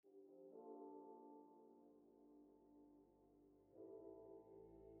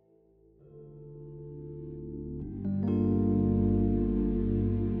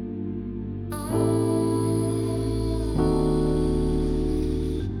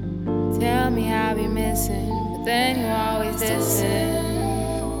Tell me I be missing, but then you always dissin.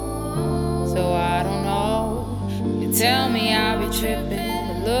 So I don't know. You tell me I be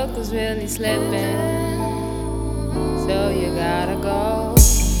trippin', but look who's really slippin'. So you gotta go.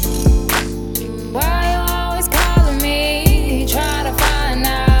 Why you always calling me? Try to find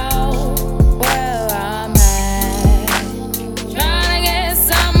out where I'm at. Trying to get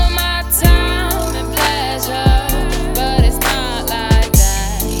some of my time and pleasure, but it's not like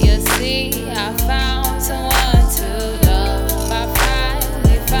that. You see, I found someone to love. I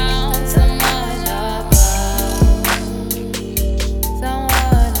finally found someone above.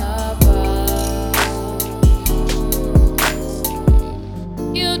 Someone above.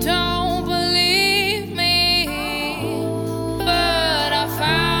 You don't believe me, but I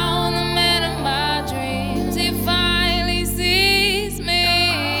found the man of my dreams. He finally sees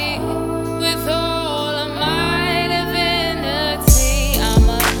me with all of my divinity. I'm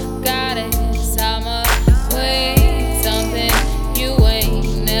a goddess, I'm a queen, something you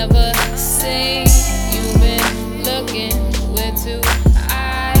ain't never seen. You've been looking with two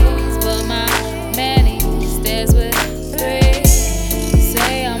eyes, but my many stares with three.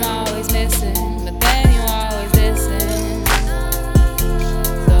 Say I'm always missing, but then you always listen.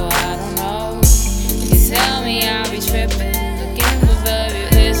 So I don't know. You tell me I'll be trippin', looking for very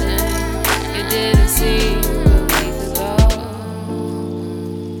vision. You didn't see where we could go.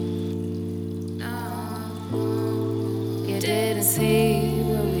 You didn't see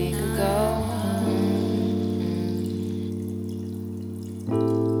where we could go.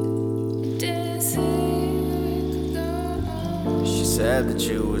 You didn't see where we could go. She said that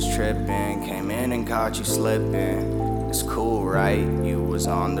you was trippin', came in and caught you slippin'. It's cool, right? You was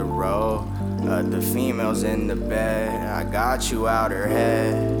on the road, the females in the bed. I got you out her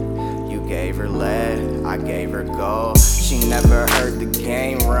head. You gave her lead, I gave her gold. She never heard the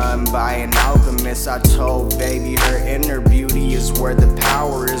game run by an alchemist. I told baby her inner beauty is where the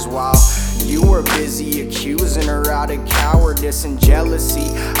power is, while you were busy accusing her out of cowardice and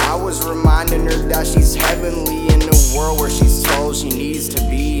jealousy. I was reminding her that she's heavenly in a world where she's told she needs to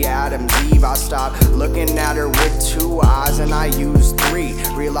be Adam's Eve. I stopped looking at her with two eyes and I used three.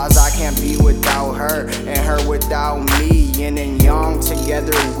 Realized I can't be without her and her without me. Yin and yang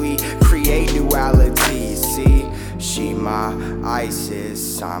together we create duality. See, she my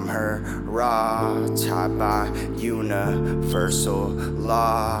Isis, I'm her Ra, tied by universal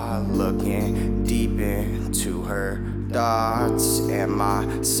law. Looking deep into her thoughts, and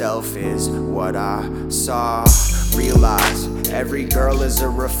myself is what I saw. Realize every girl is a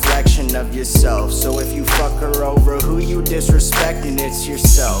reflection of yourself. So if you fuck her over, who you disrespecting? It's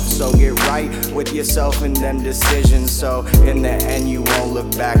yourself. So get right with yourself in them decisions, so in the end you won't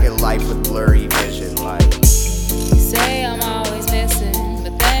look back at life with blurry vision. Like, Say I'm